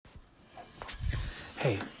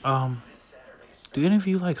Hey, do any of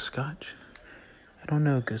you like scotch? I don't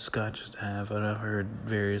know good scotches to have, but I've heard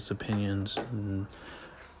various opinions, and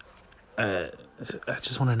I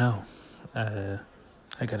just want to know.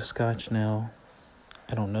 I got a scotch now.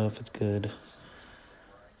 I don't know if it's good.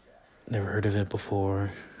 Never heard of it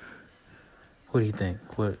before. What do you think?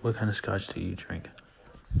 What kind of scotch do you drink?